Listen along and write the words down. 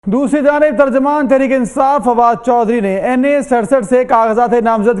दूसरी जानिब तर्जमान तहरीक इंसाफ फवाद चौधरी ने NA 67 से कागजात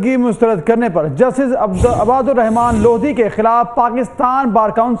नामजदगी मुस्तरद करने पर जस्टिस अबादुर रहमान लोधी के खिलाफ पाकिस्तान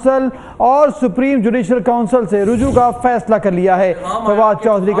बार काउंसिल और सुप्रीम जुडिशल काउंसिल से रुजू का फैसला कर लिया है। फवाद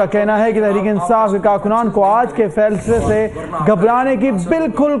चौधरी का कहना है कि तहरीक इंसाफ के कारकुनान को आज के फैसले से घबराने की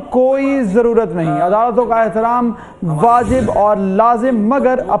बिल्कुल कोई ज़रूरत नहीं। अदालतों का एहतराम वाजिब और लाजिम,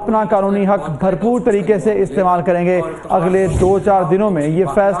 मगर अपना कानूनी हक भरपूर तरीके से इस्तेमाल करेंगे। अगले 2-4 दिनों में ये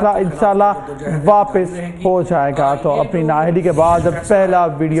फैसला इंशाल्लाह वापस हो जाएगा। तो अपनी नाअहली के बाद पहला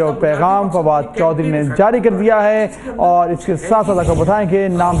वीडियो पैगाम फवाद चौधरी ने जारी कर दिया है और इसके साथ साथ आपको बताएं कि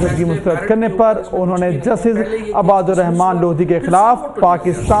नामजदगी मुस्तरद करने पर उन्होंने जस्टिस अबादुर रहमान लोधी के खिलाफ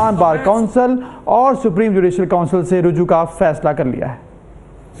पाकिस्तान बार काउंसिल और सुप्रीम जुडिशल काउंसिल से रुजू का फैसला कर लिया है।